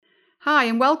Hi,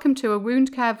 and welcome to a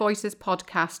Wound Care Voices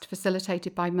podcast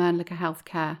facilitated by Mernlicher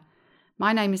Healthcare.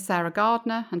 My name is Sarah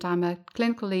Gardner, and I'm a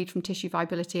clinical lead from Tissue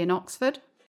Viability in Oxford.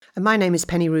 And my name is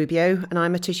Penny Rubio, and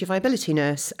I'm a tissue viability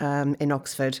nurse in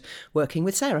Oxford, working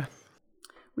with Sarah.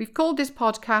 We've called this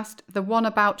podcast The One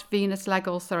About Venous Leg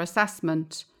Ulcer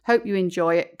Assessment. Hope you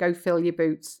enjoy it. Go fill your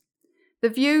boots. The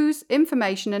views,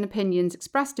 information and opinions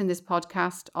expressed in this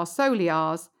podcast are solely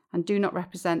ours and do not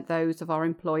represent those of our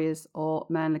employers or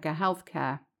Mernlicher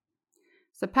Healthcare.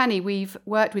 So Penny, we've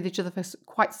worked with each other for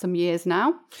quite some years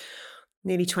now.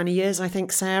 Nearly 20 years, I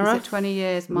think, Sarah. Is it 20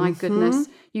 years? My goodness.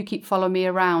 You keep following me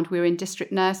around. We were in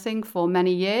district nursing for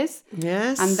many years.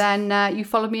 Yes. And then you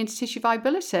followed me into tissue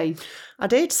viability. I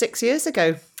did, 6 years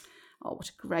ago. Oh, what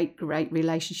a great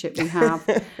relationship we have.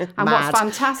 And what's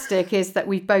fantastic is that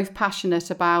we're both passionate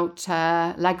about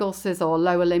leg ulcers or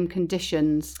lower limb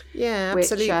conditions. Yeah,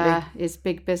 absolutely. Which is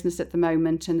big business at the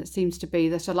moment. And it seems to be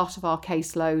that a lot of our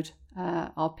caseload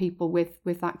are people with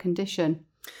that condition.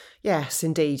 Yes,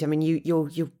 indeed. I mean,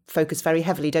 you focus very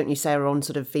heavily, don't you, Sarah, on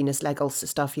sort of venous leg ulcer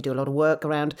stuff. You do a lot of work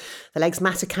around the Legs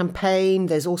Matter campaign.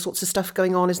 There's all sorts of stuff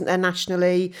going on, isn't there,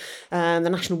 nationally? The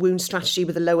National Wound Strategy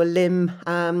with the lower limb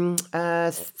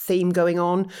theme going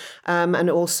on. And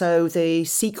also the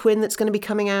Sequin that's going to be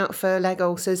coming out for leg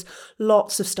ulcers.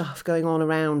 Lots of stuff going on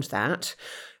around that.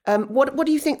 What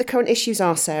do you think the current issues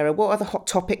are, Sarah? What are the hot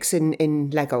topics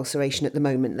in leg ulceration at the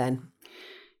moment then?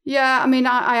 Yeah, I mean,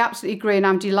 I absolutely agree, and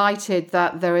I'm delighted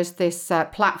that there is this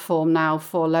platform now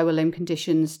for lower limb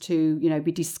conditions to,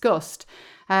 be discussed.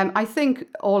 I think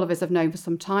all of us have known for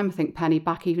some time, I think, Penny,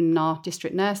 back even in our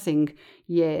district nursing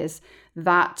years,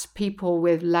 that people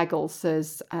with leg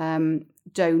ulcers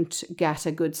don't get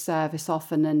a good service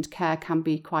often, and care can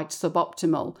be quite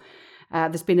suboptimal.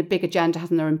 There's been a big agenda,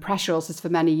 hasn't there, in pressure ulcers for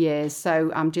many years,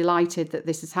 so I'm delighted that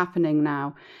this is happening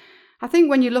now. I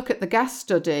think when you look at the GUESS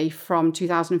study from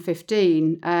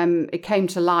 2015, it came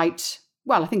to light,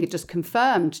 well, I think it just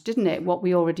confirmed, didn't it, what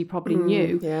we already probably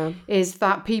knew, is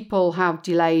that people have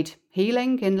delayed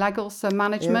healing in leg ulcer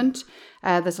management.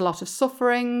 Yeah. There's a lot of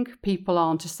suffering, people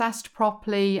aren't assessed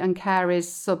properly, and care is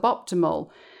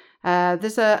suboptimal.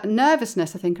 There's a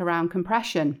nervousness, I think, around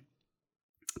compression.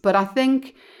 But I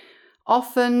think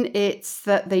often it's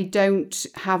that they don't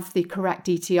have the correct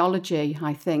etiology,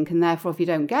 I think, and therefore if you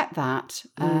don't get that,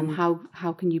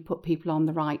 how can you put people on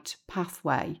the right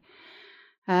pathway?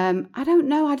 I don't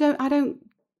know. I don't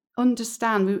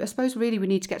understand. I suppose really we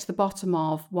need to get to the bottom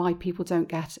of why people don't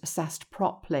get assessed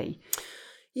properly.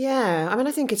 Yeah, I mean,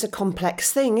 I think it's a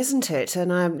complex thing, isn't it?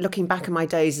 And I'm looking back at my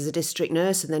days as a district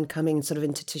nurse and then coming sort of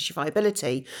into tissue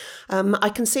viability. I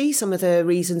can see some of the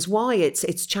reasons why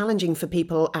it's challenging for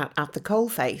people at the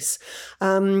coalface.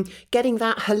 Getting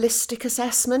that holistic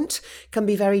assessment can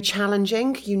be very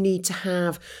challenging. You need to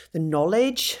have the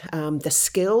knowledge, the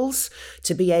skills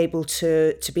to be able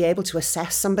to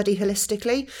assess somebody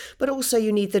holistically, but also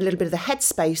you need the little bit of the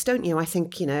headspace, don't you? I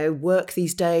think, work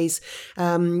these days,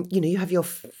 you have your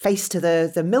face to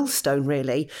the millstone,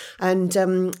 really, and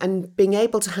being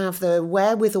able to have the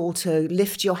wherewithal to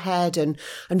lift your head and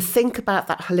think about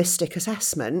that holistic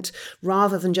assessment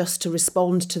rather than just to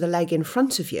respond to the leg in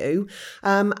front of you.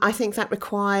 I think that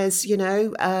requires,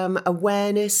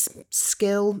 awareness,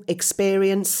 skill,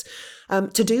 experience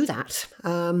to do that.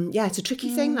 It's a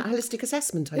tricky thing, that holistic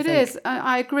assessment, I think. It is.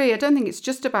 I agree. I don't think it's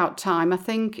just about time. I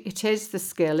think it is the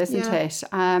skill, isn't it?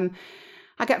 I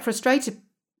get frustrated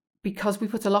because we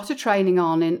put a lot of training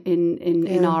on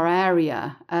in our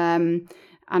area.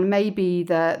 And maybe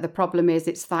the problem is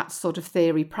it's that sort of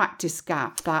theory practice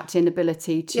gap, that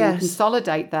inability to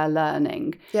consolidate their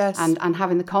learning and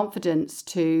having the confidence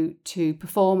to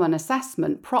perform an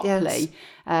assessment properly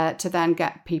to then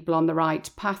get people on the right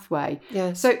pathway.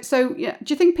 Yes. So do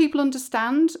you think people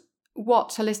understand what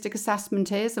holistic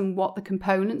assessment is and what the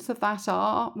components of that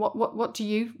are? What do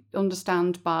you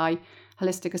understand by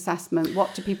holistic assessment?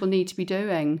 What do people need to be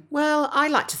doing? Well, I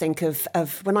like to think of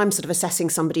when I'm sort of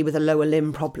assessing somebody with a lower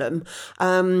limb problem,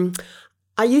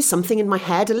 I use something in my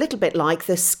head a little bit like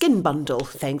the skin bundle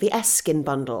thing, the S-skin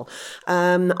bundle.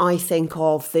 I think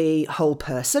of the whole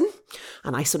person,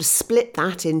 and I sort of split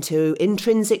that into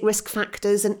intrinsic risk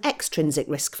factors and extrinsic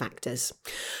risk factors.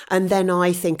 And then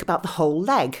I think about the whole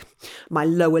leg, my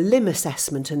lower limb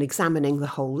assessment and examining the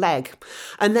whole leg.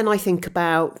 And then I think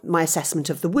about my assessment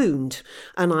of the wound,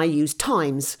 and I use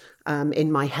times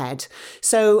in my head.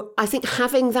 So I think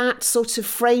having that sort of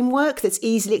framework that's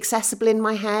easily accessible in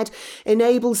my head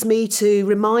enables me to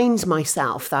remind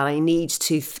myself that I need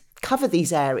to cover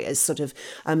these areas sort of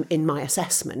in my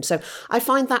assessment. So I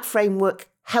find that framework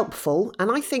helpful,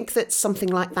 and I think that something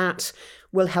like that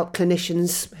will help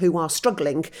clinicians who are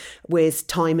struggling with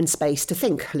time and space to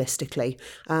think holistically,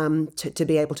 to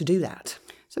be able to do that.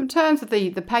 So in terms of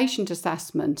the patient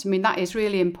assessment, I mean, that is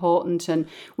really important. And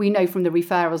we know from the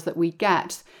referrals that we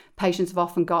get, patients have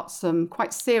often got some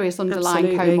quite serious underlying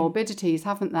comorbidities,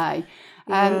 haven't they?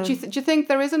 Yeah. Do you think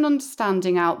there is an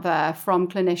understanding out there from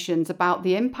clinicians about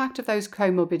the impact of those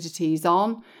comorbidities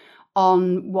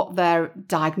on what their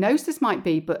diagnosis might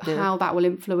be, but how that will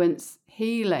influence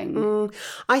healing?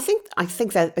 I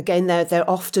think that, again, they're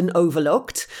often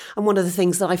overlooked. And one of the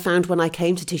things that I found when I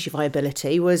came to tissue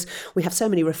viability was we have so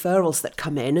many referrals that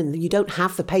come in and you don't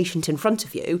have the patient in front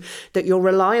of you, that you're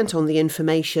reliant on the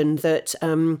information that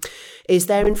is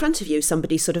there in front of you,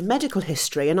 somebody's sort of medical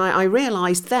history. And I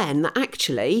realised then that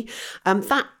actually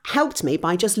that helped me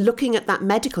by just looking at that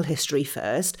medical history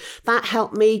first. That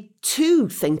helped me to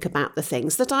think about the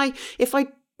things that if I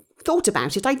thought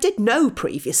about it, I did know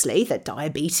previously that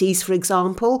diabetes, for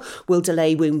example, will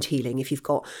delay wound healing. If you've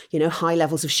got, high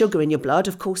levels of sugar in your blood,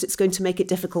 of course, it's going to make it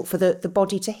difficult for the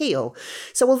body to heal.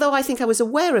 So although I think I was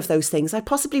aware of those things, I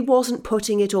possibly wasn't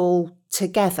putting it all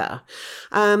together.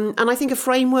 And I think a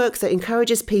framework that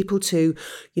encourages people to,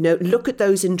 look at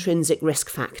those intrinsic risk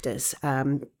factors,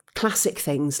 classic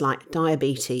things like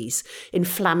diabetes,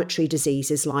 inflammatory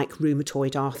diseases like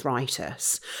rheumatoid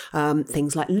arthritis,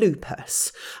 things like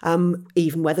lupus,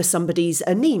 even whether somebody's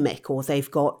anemic or they've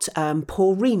got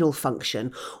poor renal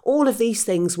function. All of these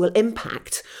things will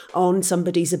impact on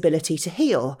somebody's ability to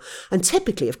heal. And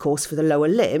typically, of course, for the lower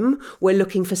limb, we're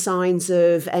looking for signs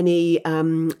of any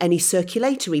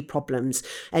circulatory problems,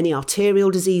 any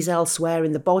arterial disease elsewhere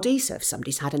in the body. So if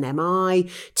somebody's had an MI,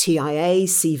 TIA,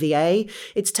 CVA,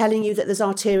 it's telling you that there's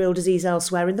arterial disease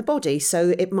elsewhere in the body.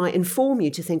 So it might inform you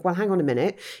to think, well, hang on a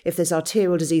minute, if there's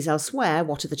arterial disease elsewhere,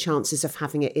 what are the chances of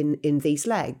having it in these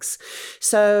legs?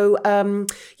 So,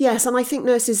 yes, and I think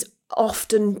nurses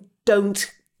often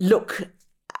don't look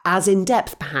as in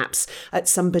depth, perhaps, at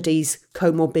somebody's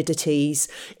comorbidities,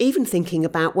 even thinking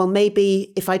about, well,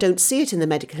 maybe if I don't see it in the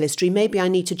medical history, maybe I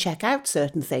need to check out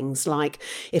certain things, like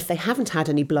if they haven't had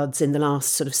any bloods in the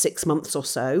last sort of 6 months or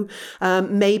so,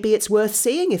 maybe it's worth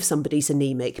seeing if somebody's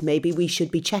anemic. Maybe we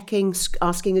should be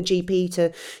asking a GP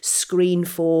to screen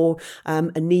for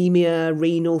anemia,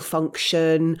 renal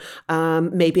function,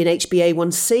 maybe an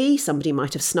HbA1c. Somebody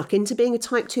might have snuck into being a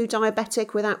type 2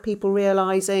 diabetic without people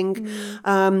realising.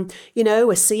 A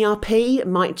CRP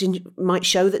might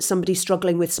show that somebody's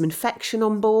struggling with some infection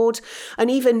on board. And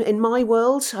even in my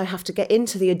world, I have to get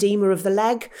into the edema of the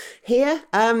leg here.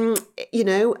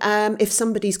 If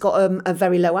somebody's got a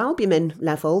very low albumin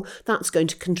level, that's going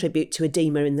to contribute to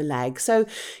edema in the leg. So,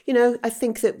 I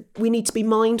think that we need to be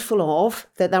mindful of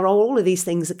that there are all of these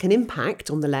things that can impact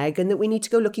on the leg, and that we need to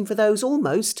go looking for those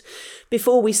almost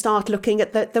before we start looking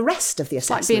at the rest of the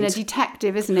assessment. It's like being a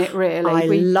detective, isn't it, really? I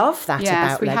love that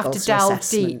about we have to delve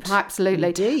deep, absolutely.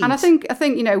 Indeed. And I think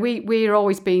we're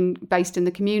always been based in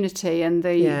the community, and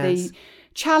the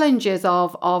challenges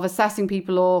of assessing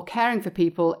people or caring for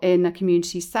people in a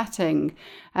community setting.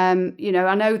 I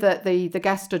know that the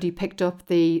guest study picked up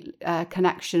the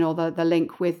connection or the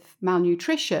link with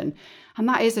malnutrition. And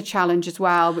that is a challenge as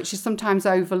well, which is sometimes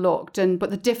overlooked. But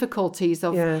the difficulties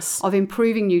of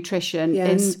improving nutrition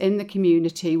in the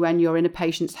community when you're in a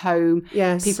patient's home.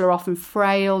 Yes. People are often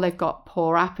frail, they've got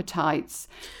poor appetites.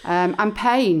 And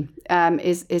pain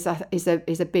is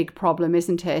a big problem,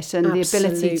 isn't it? And Absolutely.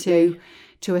 The ability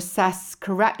to assess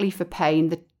correctly for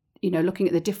pain, looking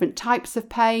at the different types of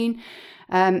pain.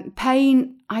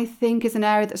 Pain, I think, is an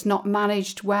area that's not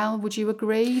managed well. Would you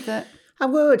agree that? I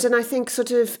would. And I think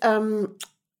sort of,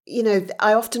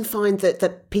 I often find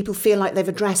that people feel like they've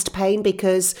addressed pain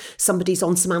because somebody's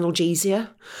on some analgesia,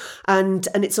 and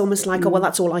it's almost like, oh, well,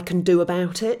 that's all I can do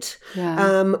about it.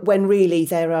 Yeah. When really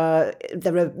there are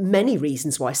many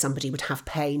reasons why somebody would have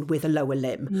pain with a lower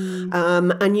limb.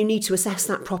 And you need to assess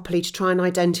that properly to try and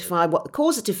identify what the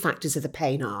causative factors of the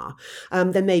pain are.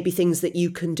 There may be things that you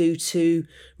can do to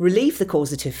relieve the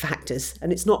causative factors,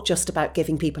 and it's not just about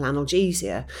giving people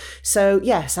analgesia. So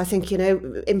yes, I think,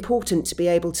 important to be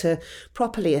able to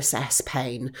properly assess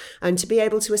pain and to be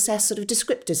able to assess sort of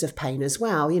descriptors of pain as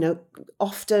well.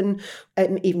 Often,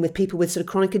 even with people with sort of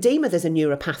chronic edema, there's a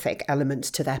neuropathic element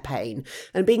to their pain,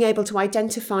 and being able to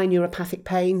identify neuropathic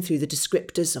pain through the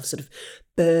descriptors of sort of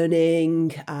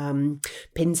burning,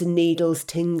 pins and needles,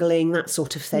 tingling, that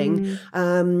sort of thing.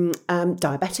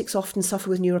 Diabetics often suffer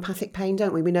with neuropathic pain,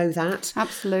 don't we? We know that.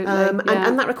 Absolutely.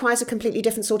 And that requires a completely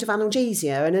different sort of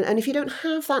analgesia. And if you don't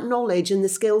have that knowledge and the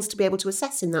skills to be able to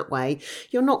assess in that way,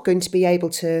 you're not going to be able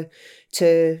to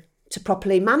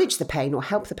properly manage the pain or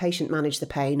help the patient manage the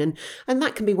pain. And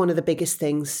that can be one of the biggest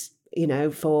things,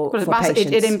 for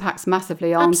patients. It impacts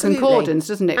massively on concordance,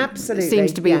 doesn't it? Absolutely. It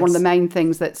seems to be one of the main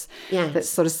things that's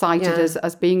sort of cited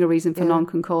as being a reason for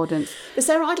non-concordance. But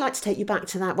Sarah, I'd like to take you back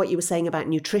to what you were saying about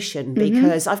nutrition,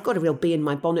 because I've got a real bee in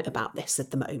my bonnet about this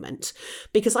at the moment,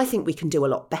 because I think we can do a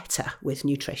lot better with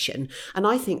nutrition. And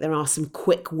I think there are some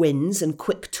quick wins and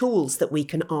quick tools that we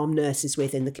can arm nurses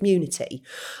with in the community.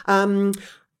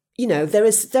 There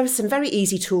are some very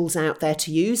easy tools out there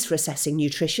to use for assessing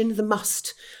nutrition. The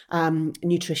MUST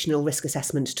nutritional risk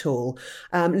assessment tool,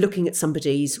 looking at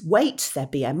somebody's weight, their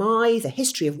BMI, the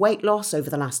history of weight loss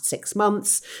over the last 6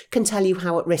 months, can tell you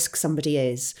how at risk somebody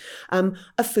is.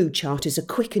 A food chart is a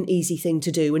quick and easy thing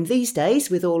to do. And these days,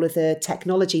 with all of the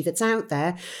technology that's out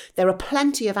there are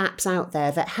plenty of apps out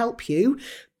there that help you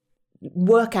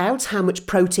work out how much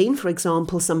protein, for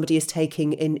example, somebody is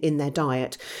taking in their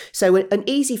diet. So an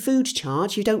easy food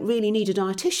chart, you don't really need a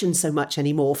dietitian so much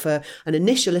anymore for an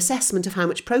initial assessment of how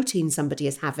much protein somebody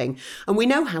is having. And we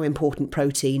know how important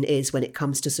protein is when it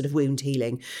comes to sort of wound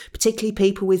healing, particularly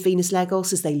people with venous leg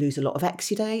ulcers. They lose a lot of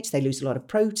exudate, they lose a lot of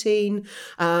protein,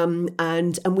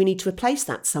 and we need to replace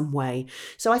that some way.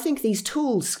 So I think these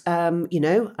tools, a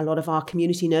lot of our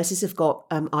community nurses have got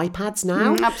iPads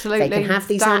now. Absolutely. They can have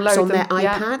these apps on their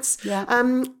iPads. Yeah.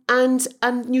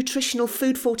 And nutritional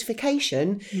food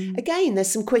fortification. Again,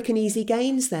 there's some quick and easy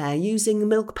gains there, using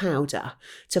milk powder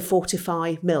to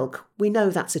fortify milk. We know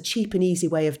that's a cheap and easy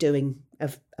way of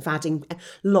adding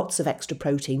lots of extra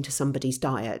protein to somebody's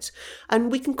diet.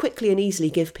 And we can quickly and easily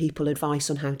give people advice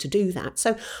on how to do that.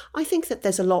 So I think that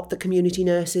there's a lot that community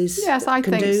nurses can do. Yes, I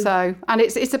think so. And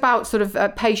it's about sort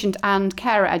of patient and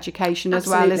carer education as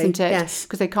well, isn't it? Yes.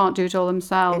 Because they can't do it all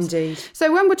themselves. Indeed.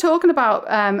 So when we're talking about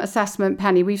assessment,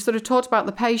 Penny, we've sort of talked about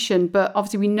the patient, but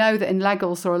obviously we know that in leg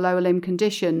ulcer or lower limb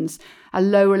conditions, a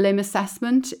lower limb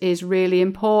assessment is really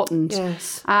important.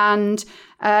 Yes. And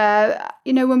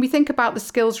when we think about the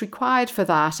skills required for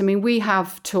that, I mean, we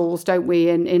have tools, don't we,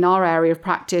 in our area of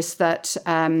practice that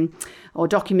or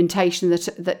documentation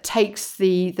that takes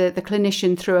the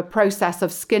clinician through a process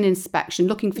of skin inspection,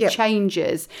 looking for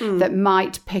changes that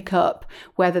might pick up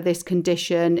whether this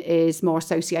condition is more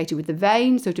associated with the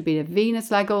veins, so to be a venous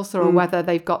leg ulcer, or whether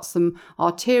they've got some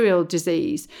arterial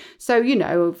disease. So,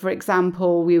 for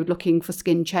example, we were looking for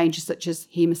skin changes such as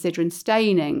hemosiderin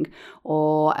staining,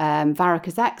 or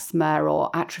varicose eczema, or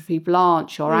atrophy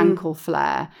blanche, or ankle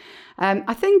flare.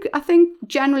 I think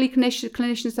generally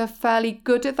clinicians are fairly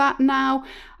good at that now.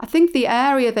 I think the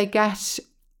area they get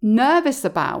nervous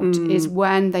about is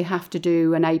when they have to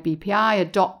do an ABPI, a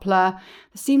Doppler.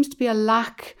 There seems to be a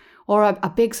lack or a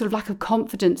big sort of lack of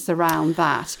confidence around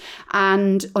that.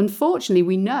 And unfortunately,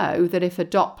 we know that if a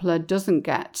Doppler doesn't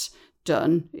get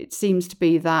done, it seems to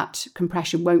be that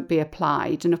compression won't be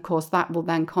applied, and of course that will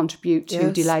then contribute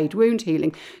to delayed wound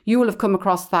healing. You will have come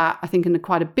across that, I think, in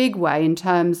quite a big way in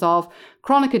terms of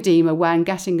chronic edema, when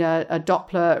getting a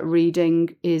Doppler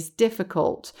reading is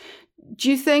difficult. Do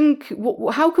you think,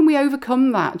 how can we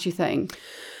overcome that, do you think?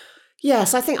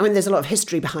 Yes, I think, there's a lot of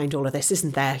history behind all of this,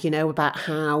 isn't there? About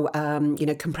how,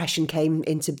 compression came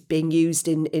into being used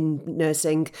in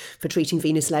nursing for treating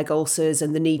venous leg ulcers,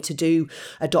 and the need to do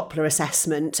a Doppler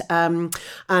assessment. And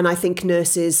I think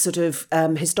nurses sort of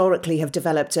historically have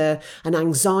developed an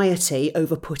anxiety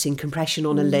over putting compression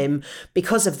on a limb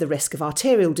because of the risk of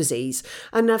arterial disease.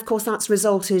 And of course, that's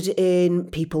resulted in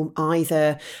people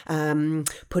either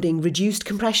putting reduced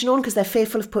compression on because they're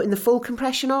fearful of putting the full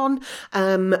compression on,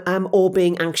 or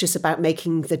being anxious about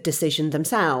making the decision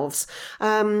themselves.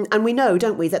 And we know,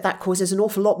 don't we, that causes an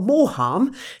awful lot more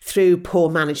harm through poor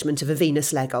management of a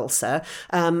venous leg ulcer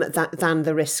than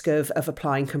the risk of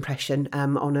applying compression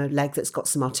on a leg that's got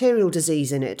some arterial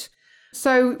disease in it.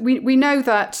 So we know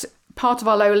that part of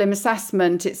our lower limb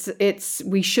assessment,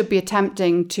 we should be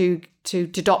attempting to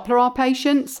Doppler our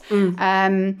patients.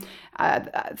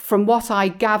 From what I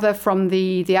gather from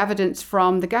the evidence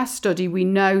from the GAS study, we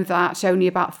know that only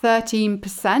about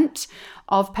 13%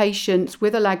 of patients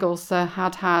with a leg ulcer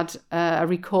had a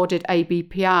recorded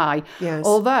ABPI. Yes.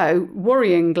 Although,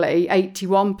 worryingly,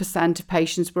 81% of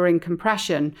patients were in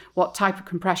compression. What type of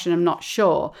compression, I'm not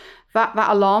sure. That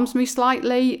alarms me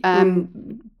slightly.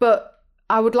 But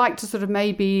I would like to sort of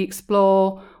maybe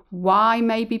explore why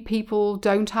maybe people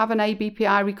don't have an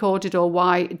ABPI recorded, or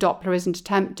why Doppler isn't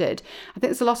attempted. I think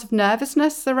there's a lot of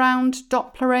nervousness around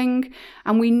Dopplering,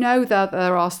 and we know that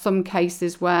there are some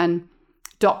cases when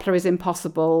Doppler is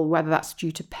impossible, whether that's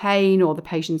due to pain or the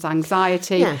patient's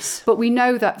anxiety. Yes. But we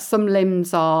know that some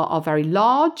limbs are very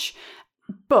large,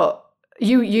 but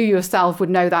you yourself would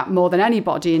know that more than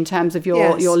anybody in terms of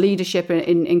your leadership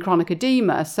in chronic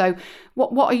edema. So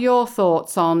what are your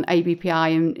thoughts on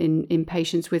ABPI in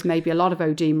patients with maybe a lot of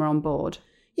oedema on board?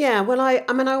 Yeah, well, I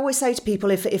always say to people,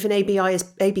 if an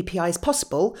ABPI is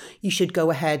possible, you should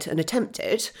go ahead and attempt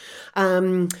it.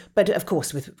 But of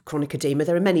course, with chronic edema,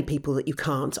 there are many people that you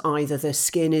can't. Either the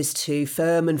skin is too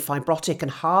firm and fibrotic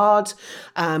and hard,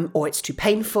 or it's too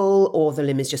painful, or the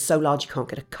limb is just so large you can't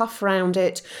get a cuff around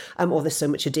it, or there's so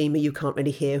much edema you can't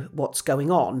really hear what's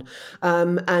going on.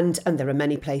 And there are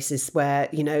many places where,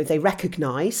 they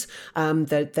recognise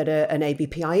that an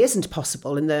ABPI isn't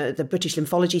possible. And the British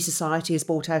Lymphology Society has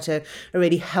brought out a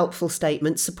really helpful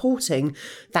statement supporting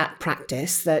that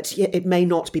practice, that it may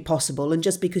not be possible. And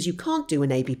just because you can't do an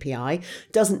ABPI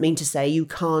doesn't mean to say you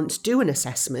can't do an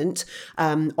assessment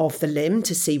of the limb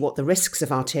to see what the risks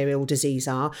of arterial disease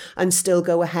are and still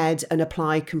go ahead and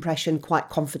apply compression quite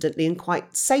confidently and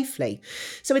quite safely.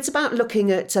 So it's about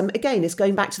looking at, again, it's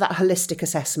going back to that holistic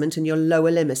assessment and your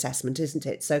lower limb assessment, isn't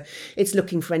it? So it's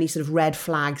looking for any sort of red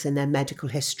flags in their medical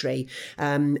history,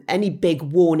 any big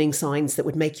warning signs that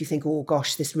would make you think, oh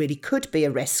gosh, this really could be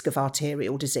a risk of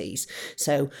arterial disease.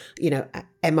 So, MIs,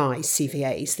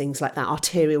 CVAs, things like that,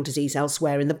 arterial disease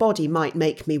elsewhere in the body might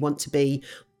make me want to be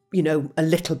a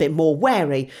little bit more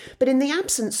wary. But in the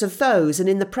absence of those and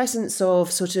in the presence of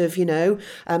sort of, no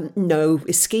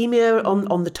ischemia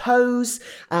on the toes,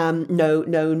 no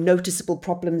noticeable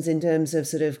problems in terms of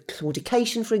sort of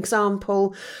claudication, for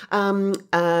example, and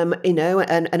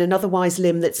an otherwise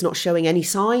limb that's not showing any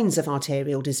signs of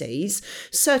arterial disease,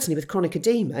 certainly with chronic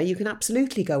edema, you can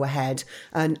absolutely go ahead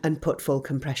and put full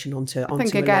compression onto I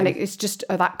think, again, it's just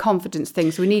that confidence thing.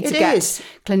 So we need to get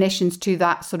clinicians to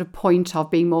that sort of point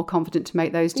of being more confident to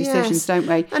make those decisions, don't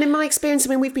we? And in my experience,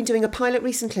 we've been doing a pilot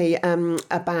recently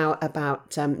about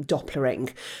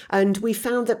Dopplering, and we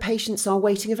found that patients are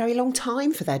waiting a very long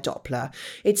time for their Doppler.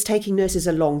 It's taking nurses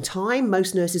a long time.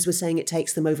 Most nurses were saying it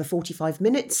takes them over 45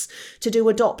 minutes to do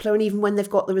a Doppler, and even when they've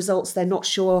got the results, they're not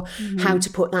sure how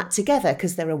to put that together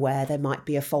because they're aware there might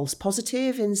be a false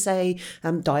positive in, say,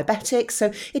 diabetics.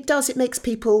 So it makes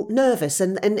people nervous,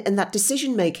 and that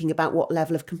decision making about what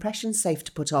level of compression is safe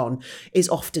to put on is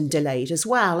often delayed as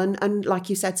well. And like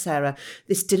you said, Sarah,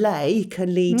 this delay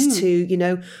can lead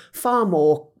to, far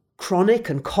more chronic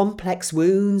and complex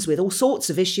wounds with all sorts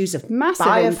of issues of massive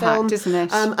biofilm, impact, isn't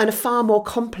it? And a far more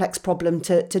complex problem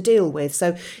to deal with.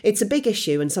 So it's a big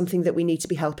issue and something that we need to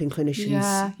be helping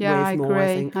clinicians with more, I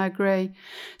think. I agree.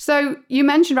 So you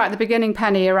mentioned right at the beginning,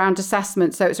 Penny, around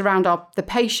assessment. So it's around the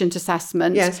patient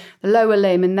assessment, the lower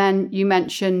limb, and then you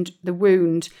mentioned the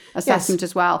wound assessment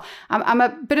as well. I'm a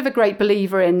bit of a great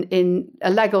believer in a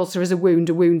leg ulcer is a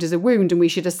wound is a wound, and we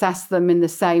should assess them in the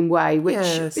same way, which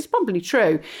is probably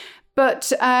true.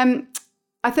 But I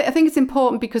think it's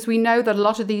important because we know that a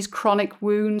lot of these chronic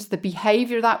wounds, the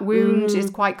behaviour of that wound is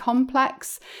quite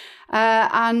complex.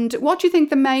 And what do you think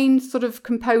the main sort of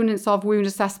components of wound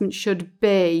assessment should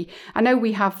be? I know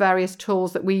we have various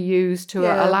tools that we use to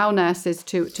allow nurses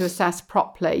to assess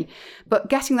properly, but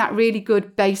getting that really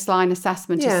good baseline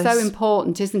assessment is so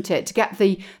important, isn't it? To get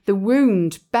the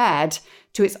wound bed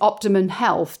to its optimum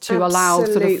health to allow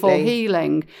sort of full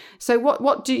healing. So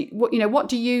what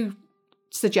do you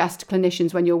suggest to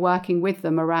clinicians when you're working with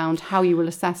them around how you will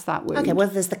assess that wound? Okay, well,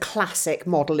 there's the classic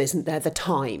model, isn't there? The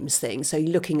TIMES thing. So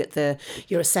you're looking at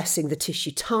you're assessing the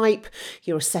tissue type,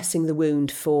 you're assessing the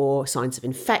wound for signs of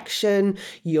infection,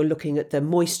 you're looking at the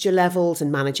moisture levels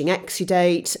and managing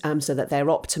exudate so that they're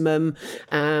optimum.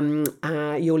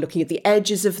 You're looking at the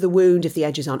edges of the wound. If the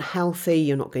edges aren't healthy,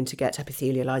 you're not going to get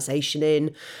epithelialization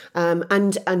in.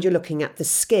 And you're looking at the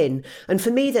skin. And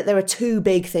for me, that there are two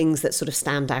big things that sort of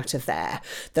stand out of there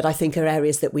that I think are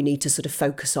areas that we need to sort of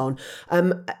focus on.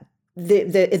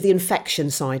 The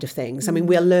infection side of things. I mean,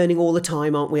 we're learning all the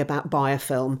time, aren't we, about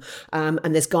biofilm?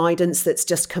 And there's guidance that's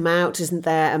just come out, isn't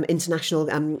there? International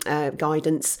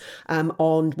guidance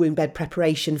on wound bed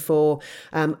preparation for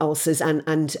ulcers and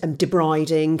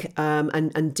debriding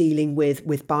and dealing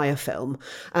with biofilm.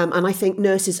 And I think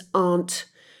nurses aren't,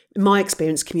 in my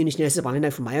experience, community nurses, well, I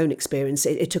know from my own experience,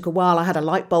 it took a while. I had a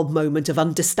light bulb moment of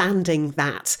understanding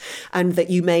that, and that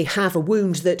you may have a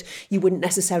wound that you wouldn't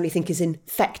necessarily think is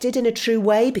infected in a true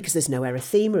way because there's no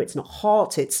erythema, it's not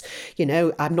hot, it's,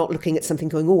 I'm not looking at something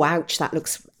going, oh, ouch, that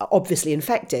looks obviously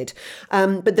infected.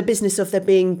 But the business of there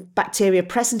being bacteria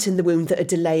present in the wound that are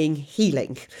delaying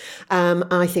healing.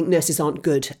 I think nurses aren't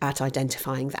good at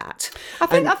identifying that. I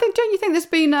think, don't you think there's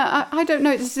been I don't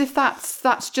know, it's as if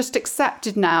that's just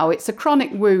accepted now. It's a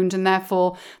chronic wound, and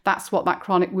therefore that's what that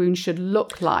chronic wound should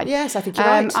look like. Yes, I think you're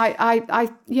right.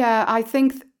 I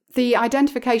think the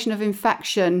identification of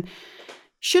infection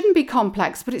shouldn't be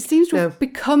complex, but it seems to have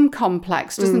become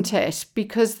complex, doesn't it?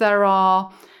 Because there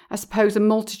are, I suppose, a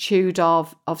multitude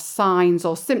of signs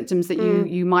or symptoms that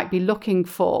you might be looking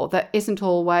for that isn't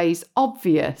always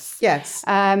obvious. Yes.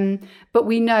 But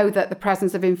we know that the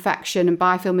presence of infection and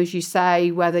biofilm, as you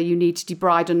say, whether you need to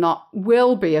debride or not,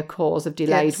 will be a cause of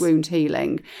delayed wound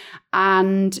healing.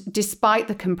 And despite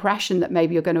the compression that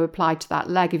maybe you're going to apply to that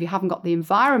leg, if you haven't got the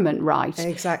environment right,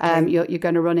 you're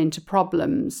going to run into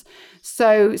problems.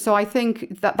 So I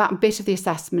think that bit of the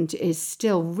assessment is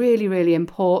still really, really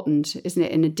important, isn't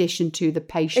it? In addition to the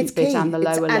patient bit and the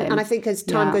lower limb. And I think as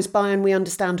time goes by and we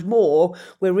understand more,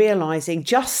 we're realising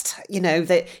just,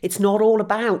 that it's not all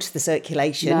about the circulation.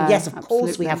 No, yes, of absolutely.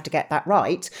 course we have to get that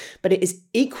right, but it is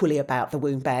equally about the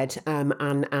wound bed and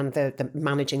the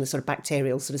managing the sort of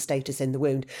bacterial sort of status in the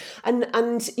wound. And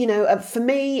for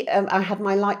me, I had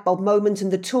my light bulb moment,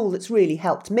 and the tool that's really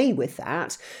helped me with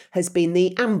that has been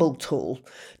the AMBL tool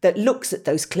that looks at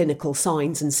those clinical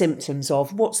signs and symptoms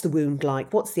of what's the wound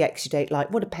like, what's the exudate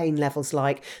like, what are pain levels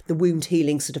like, the wound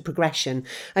healing sort of progression.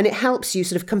 And it helps you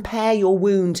sort of compare your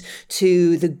wound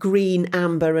to the green,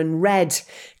 amber and red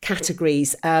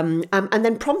categories, and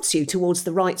then prompts you towards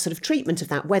the right sort of treatment of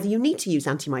that, whether you need to use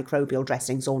antimicrobial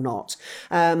dressings or not.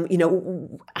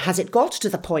 Has it got to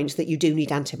the point that you do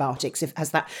need antibiotics?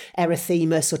 Has that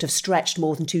erythema sort of stretched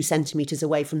more than 2 centimetres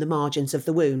away from the margins of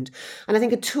the wound? And I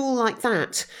think a tool like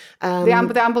that... the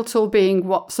AMBL tool being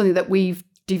something that we've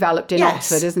developed in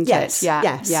Oxford, isn't it?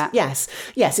 Yes.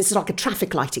 It's like a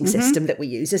traffic lighting system that we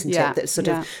use, isn't it? That sort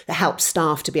of helps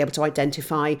staff to be able to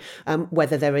identify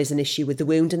whether there is an issue with the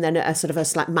wound, and then a sort of a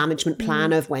like management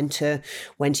plan of when to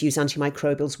use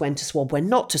antimicrobials, when to swab, when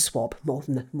not to swab, more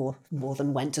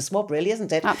than when to swab, really,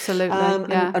 isn't it? Absolutely.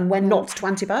 And when not to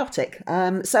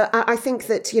antibiotic. So I think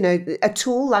that a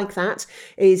tool like that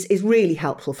is really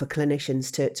helpful for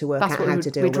clinicians to work out how to deal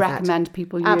with that. We'd recommend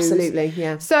people use. Absolutely,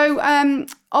 yeah. So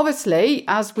obviously,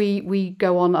 as we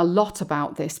go on a lot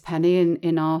about this, Penny,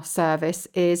 in our service,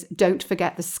 is don't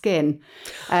forget the skin.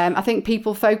 I think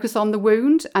people focus on the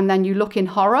wound and then you look in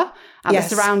horror at the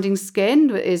surrounding skin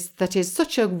that is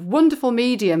such a wonderful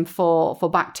medium for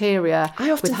bacteria.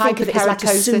 I often think of it as like a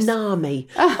tsunami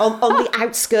on the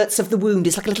outskirts of the wound.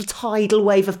 It's like a little tidal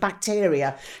wave of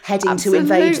bacteria heading to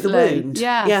invade the wound.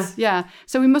 Yes, yeah.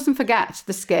 So we mustn't forget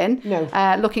the skin.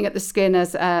 No. Looking at the skin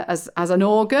as an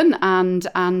organ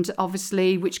and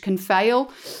obviously which can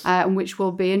fail and which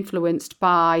will be influenced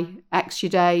by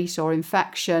exudate or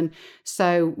infection.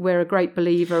 So we're a great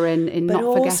believer in not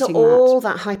forgetting that. But also all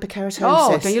that hyperkeratosis.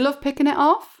 Oh, don't you love picking it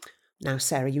off? Now,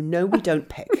 Sarah, we don't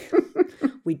pick.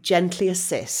 We gently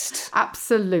assist.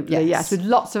 Absolutely, yes, with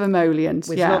lots of emollient.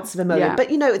 Lots of emollient. But,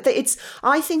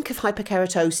 I think of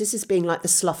hyperkeratosis as being like the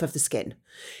slough of the skin.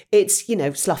 It's,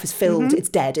 slough is filled, it's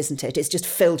dead, isn't it? It's just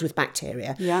filled with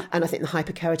bacteria. Yeah. And I think the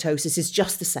hyperkeratosis is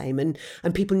just the same. And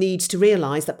people need to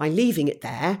realise that by leaving it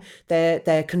there,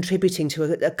 they're contributing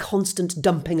to a constant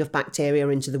dumping of bacteria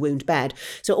into the wound bed.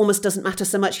 So it almost doesn't matter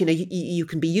so much, you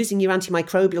can be using your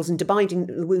antimicrobials and debriding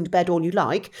the wound bed all you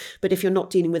like, but if you're not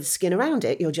dealing with the skin around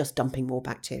it, you're just dumping more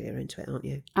bacteria into it, aren't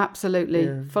you?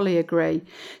 Absolutely, fully agree.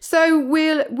 So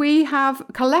we have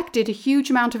collected a huge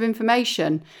amount of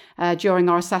information during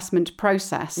our assessment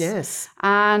process. Yes.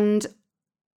 And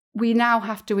we now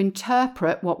have to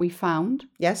interpret what we found.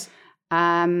 Yes.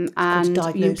 And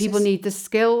people need the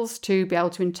skills to be able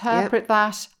to interpret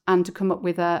that and to come up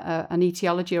with an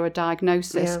etiology or a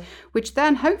diagnosis, which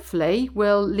then hopefully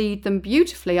will lead them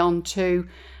beautifully onto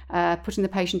putting the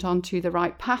patient onto the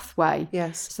right pathway,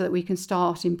 so that we can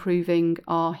start improving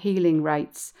our healing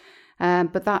rates.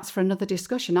 But that's for another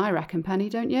discussion, I reckon, Penny,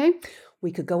 don't you?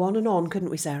 We could go on and on,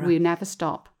 couldn't we, Sarah? We never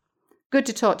stop. Good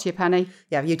to talk to you, Penny.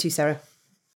 Yeah, you too, Sarah.